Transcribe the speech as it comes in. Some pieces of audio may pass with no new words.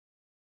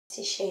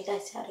To show you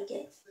guys how to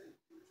get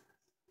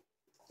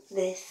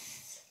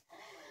this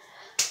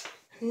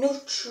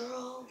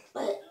neutral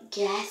but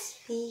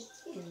gaspy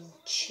and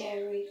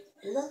cherry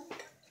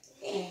look,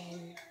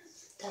 and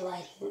the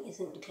lighting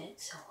isn't good,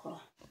 so hold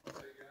on.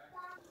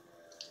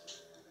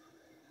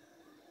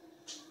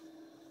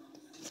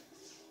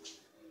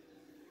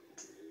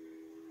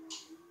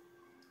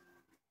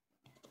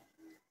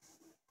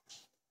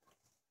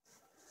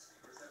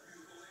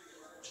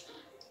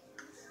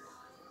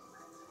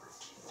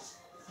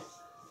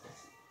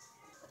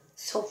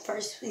 So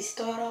first we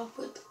start off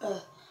with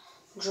a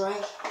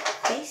dry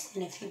face,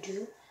 and if you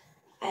do,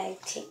 I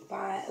take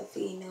my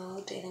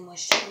Aveeno Daily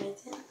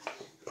Moisturizing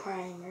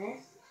Primer,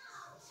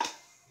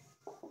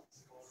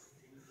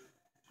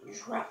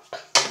 drop,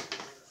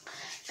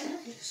 and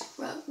I just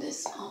rub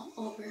this all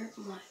over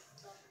my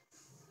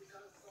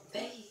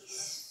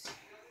face.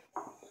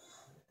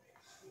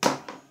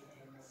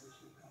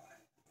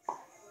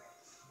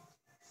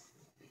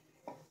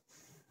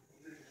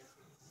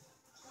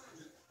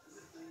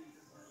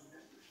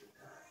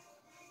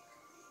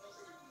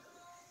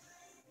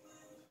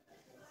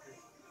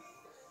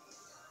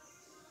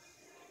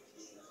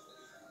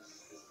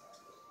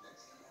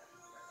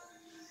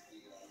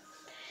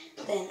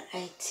 Then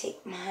I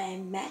take my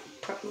matte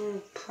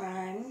prepping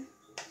prime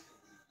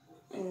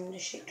in the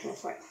shade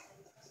 24.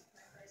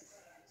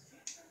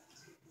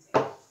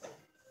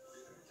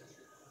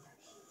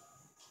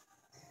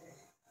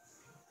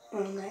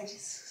 And I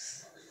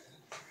just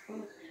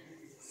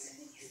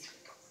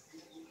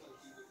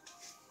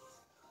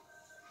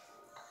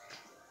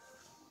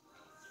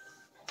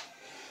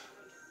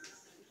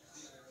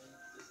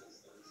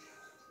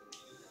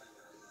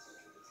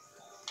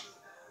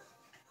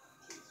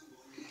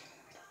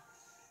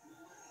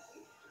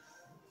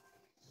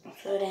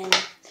so then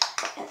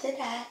after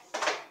that,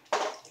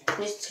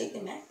 just take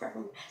the matte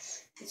prepping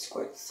and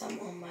squirt some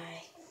on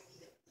my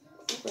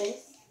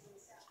wrist.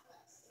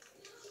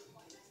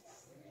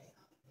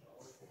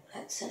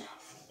 That's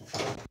enough.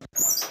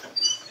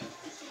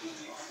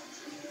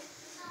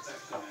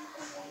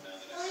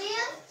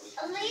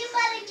 Aaliyah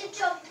better get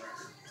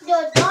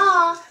your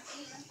dog.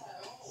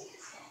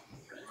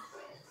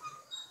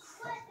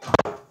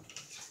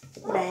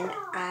 Then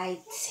I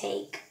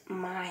take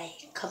my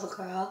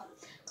CoverGirl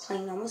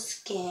Clean Normal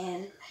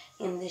Skin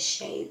in the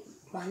shade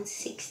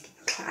 160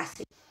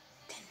 Classic.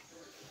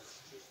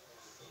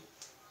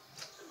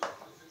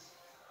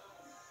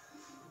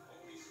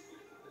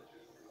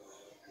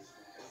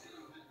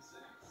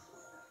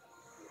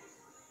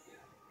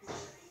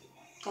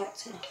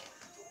 That's enough.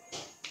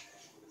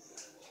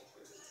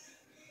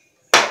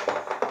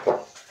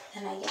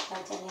 Then I get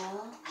my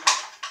Danielle.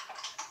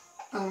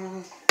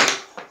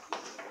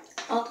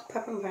 All the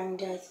prep and primer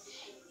does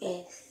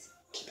is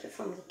keep it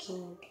from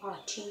looking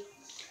blotchy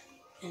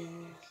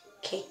and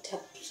caked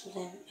up. So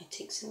then I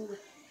take some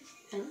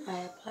and I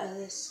apply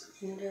this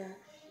under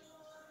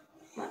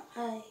my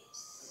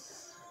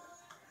eyes.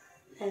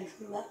 And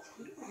from that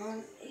point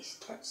on, I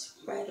start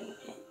spreading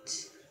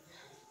it.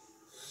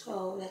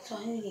 So that's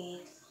all you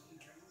need.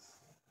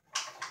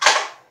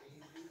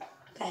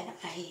 Then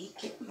I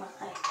get my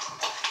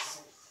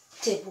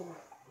stipple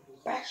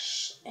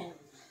brush and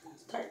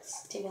start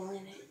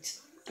stippling it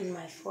on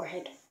my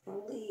forehead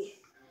only.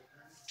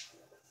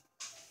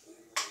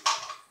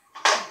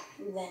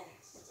 Then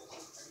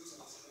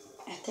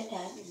after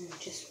that, you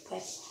just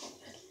wipe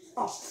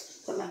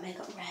off with my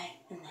makeup rag,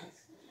 and then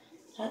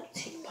I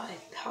take my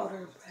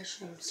powder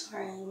brush. I'm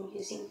sorry I'm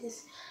using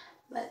this,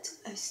 but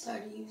I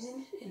started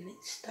using it and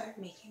it started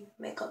making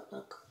makeup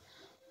look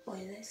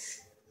way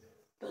less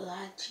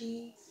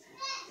blotchy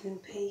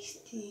and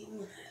pasty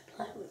when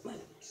I apply it with my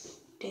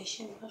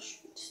foundation brush,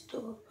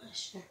 store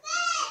brush. And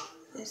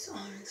this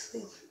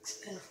honestly looks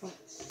beautiful.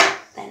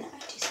 Then I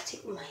just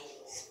take my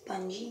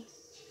spongy,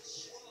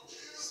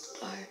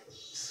 start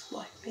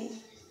swiping,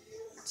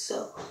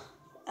 so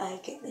I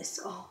get this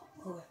all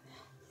over.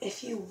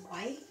 If you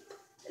wipe,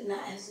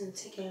 not as in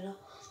taking it off,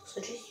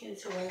 so just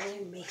use a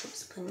regular makeup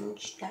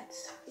sponge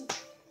that's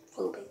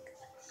full big.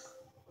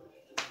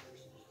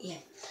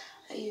 Yeah,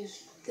 I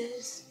use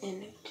this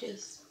and it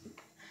just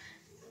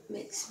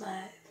makes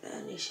my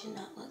foundation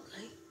not look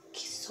like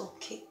so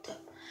caked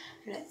up,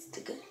 and that's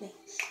the good thing.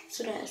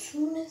 So then as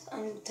soon as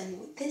I'm done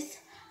with this,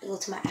 I go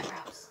to my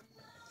eyebrows.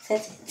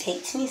 Since it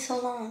takes me so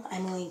long,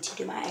 I'm going to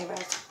do my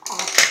eyebrows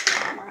off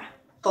camera.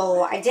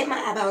 So I did my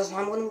eyebrows, now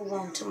I'm going to move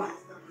on to my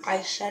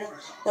eyeshadow.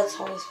 That's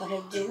always what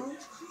I do.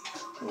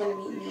 I'm going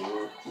to be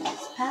using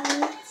these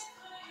palettes,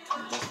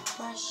 this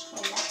brush,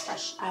 and that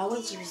brush. I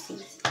always use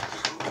these.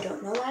 I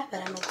don't know why,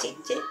 but I'm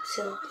addicted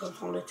to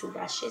those one or two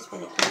brushes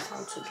when it comes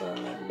down to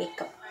doing my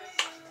makeup.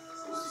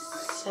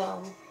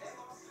 So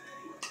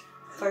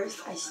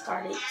first I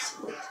started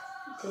with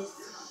this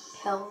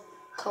pale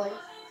color.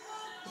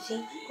 You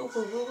see?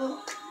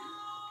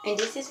 And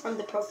this is from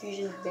the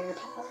Profusion Berry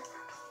palette.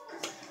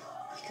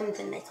 It comes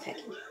in nice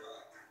packaging.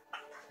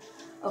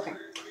 Okay,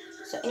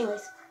 so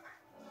anyways,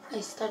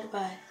 I started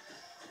by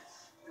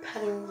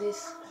patting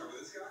this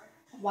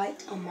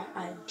white on my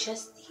eye,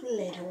 just a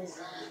little.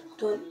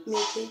 Don't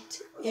make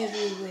it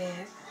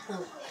everywhere.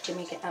 Oh, to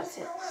make it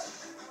outfit.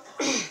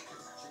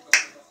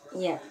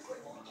 Yeah.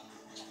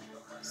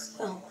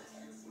 So,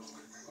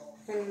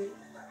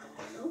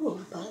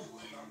 ooh, bug.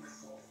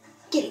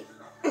 Get it.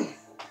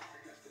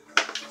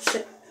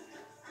 So,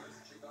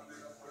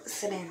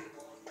 so then,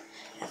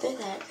 after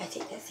that, I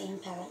take that same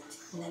palette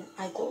and then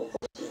I go over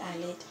the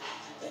eyelid,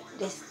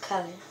 this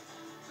color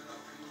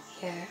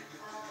here.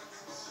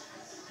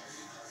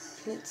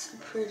 It's a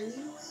pretty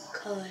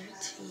color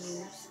to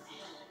use.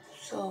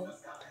 So,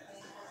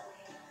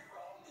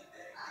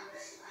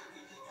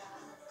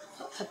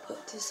 I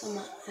put this on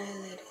my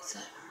eyelid. It's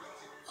like,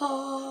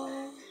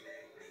 oh.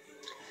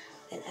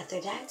 Then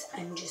after that,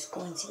 I'm just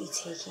going to be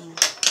taking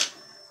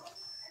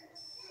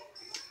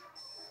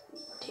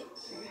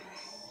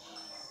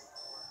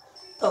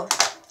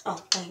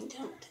I ain't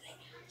done today.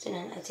 So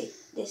then I take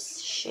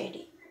this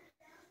shady.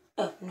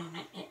 Oh no,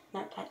 not yet,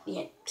 not that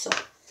yet. So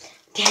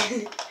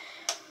then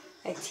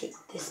I take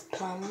this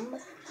plum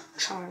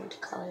charmed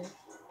color.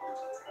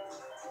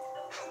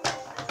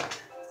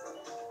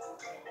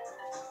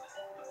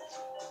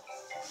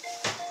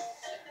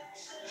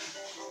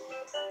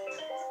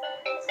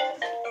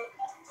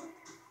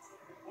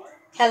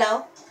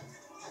 Hello?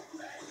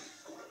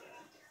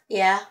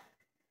 Yeah?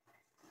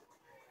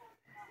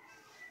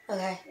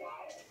 Okay.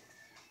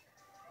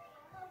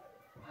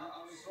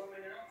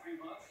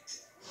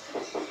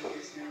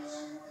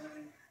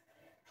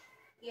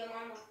 Your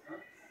mama.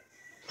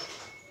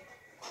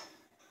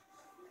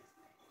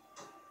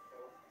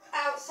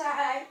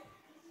 Outside.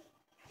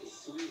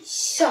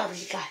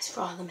 Sorry guys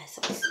for all the mess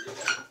ups.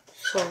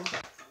 So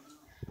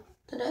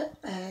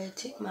I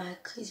take my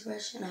crease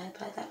brush and I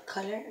apply that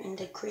color in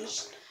the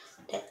crease,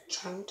 that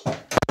charmed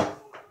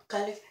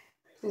color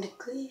in the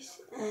crease,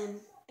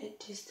 and it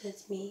just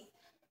lets me.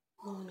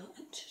 Oh no,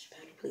 just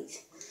powder,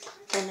 please.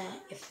 And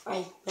if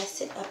I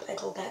mess it up, I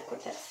go back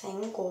with that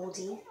same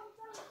Goldie,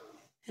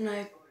 and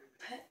I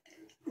put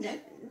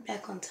that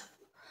back on top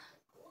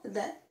of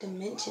that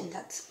dimension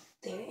that's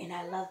there, and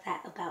I love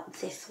that about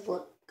this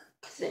look,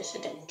 because there's a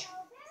dimension.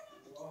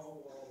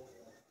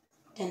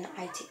 Then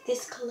I take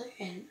this color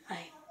and I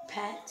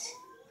pat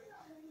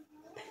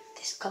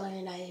this color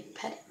and I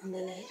pat it on the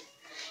lid,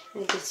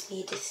 and it gives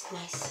me this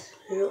nice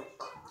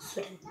look.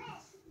 So then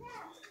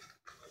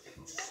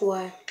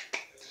for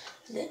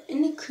the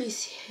inner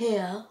crease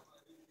here,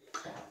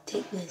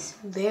 take this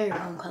very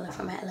warm color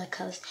from my LA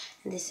Colors,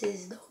 and this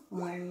is the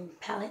warm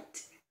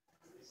palette.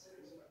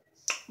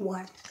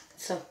 Warm.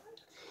 So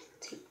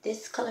take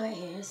this color right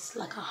here. It's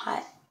like a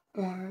hot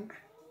orange,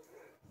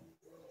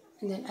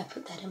 and then I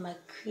put that in my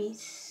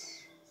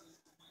crease.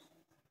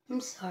 I'm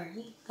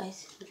sorry,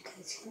 guys, you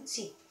guys can't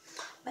see,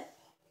 but